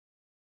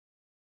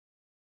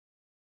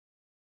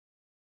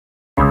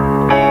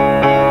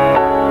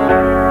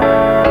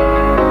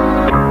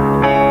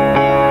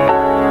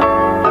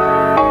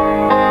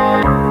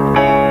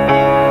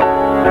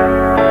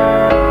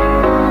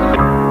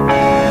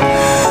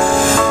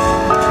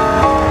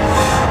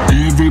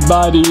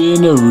Everybody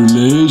in a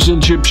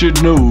relationship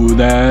should know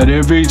that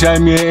every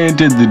time you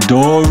enter the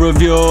door of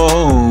your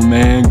home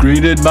and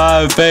greeted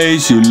by a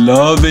face you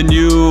love and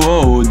you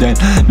hold, then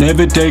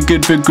never take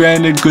it for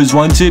granted, cause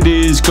once it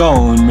is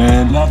gone,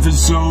 man. Life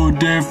is so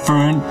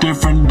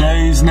different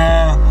days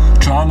now.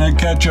 Trying to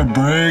catch a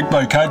break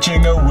by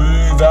catching a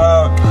wave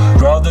out.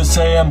 Rather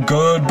say I'm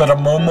good, but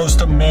I'm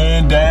almost a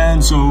man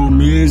down. So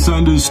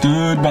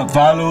misunderstood, but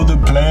follow the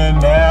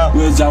plan now.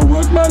 As I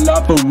work my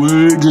life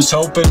away, just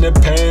hoping it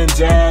pans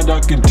out.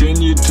 I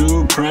continue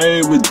to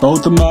pray with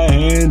both of my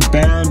hands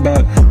bound.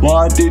 But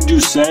what did you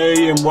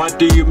say and what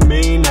do you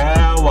mean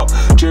how?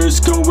 I'm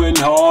just going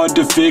hard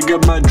to figure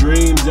my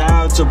dreams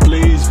out. So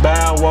please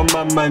bow, I'm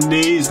on my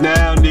knees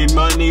now. Need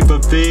money for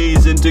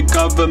fees and to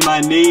cover my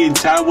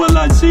needs. How will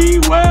I see?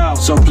 Wow.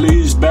 So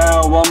please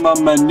bow, I'm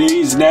on my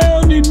knees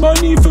now. Need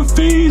money for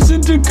fees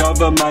and to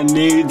cover my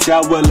needs.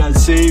 How will I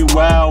see?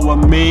 Wow,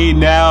 I'm me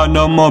now.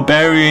 No more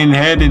burying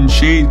head in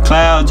sheet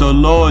clouds. Oh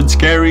Lord,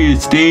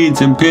 scariest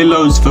deeds and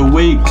pillows for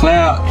weak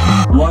clout.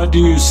 What do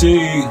you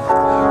see?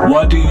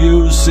 What do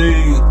you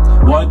see?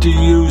 What do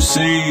you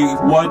see?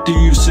 What do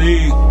you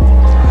see?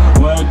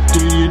 What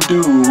do you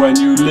do when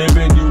you live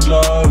and you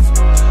love?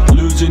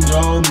 Losing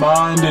your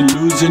mind and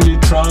losing your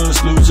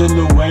trust, losing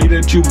the way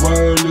that you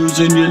were,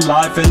 losing your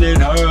life and it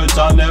hurts.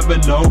 I'll never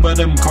know but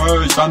I'm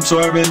cursed. I'm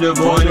swerving to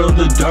avoid all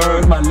the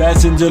dirt. My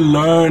lessons are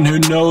learned, who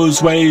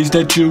knows ways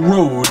that you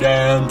roll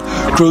down.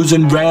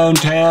 Cruising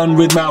round town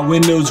with my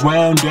windows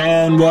wound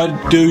down.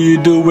 What do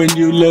you do when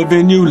you live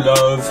and you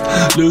love?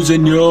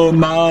 Losing your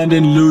mind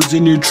and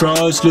losing your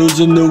trust,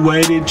 losing the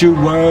way that you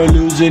were,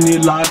 losing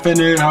your life and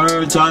it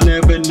hurts. I'll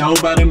never know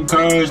but I'm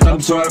cursed.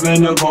 I'm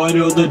swerving to avoid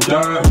all the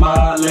dirt.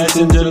 My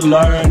lessons to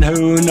learn,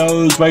 who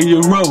knows where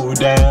you roll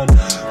down.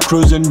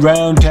 Cruising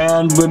round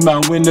town with my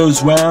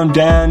windows wound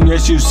down.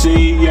 Yes you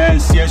see,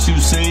 yes you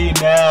see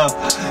now.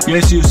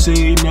 Yes you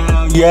see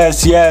now,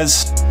 yes you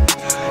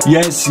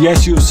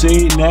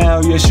see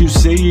now. Yes you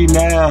see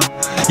now.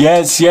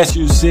 Yes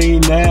you see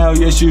now.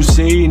 Yes you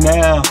see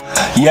now.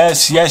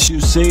 Yes you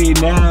see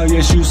now.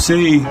 Yes you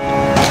see.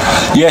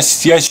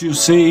 Yes you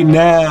see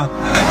now.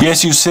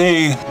 Yes you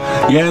see.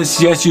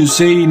 Yes you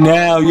see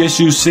now. Yes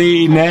you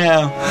see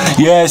now.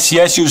 Yes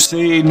you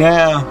see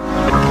now.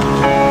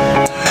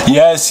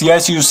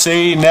 Yes you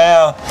see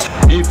now.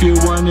 If you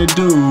wanna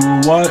do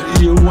what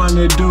you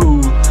wanna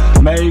do,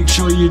 make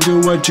sure you do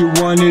what you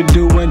wanna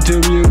do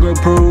until you can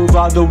prove.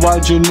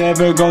 Otherwise you're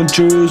never gonna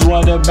choose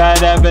what a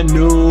bad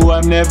avenue.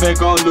 I'm never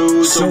gonna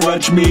lose, so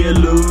watch me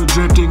elude.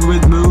 Drifting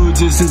with moods,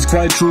 this is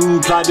quite true.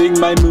 Plotting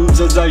my moves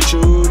as I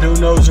shoot. Who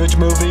knows which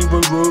movie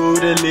will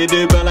rude? A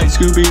little bit like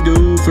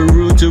Scooby-Doo. For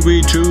route to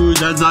we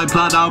choose. As I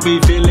plot I'll be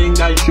filling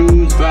my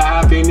shoes for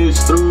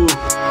happiness through.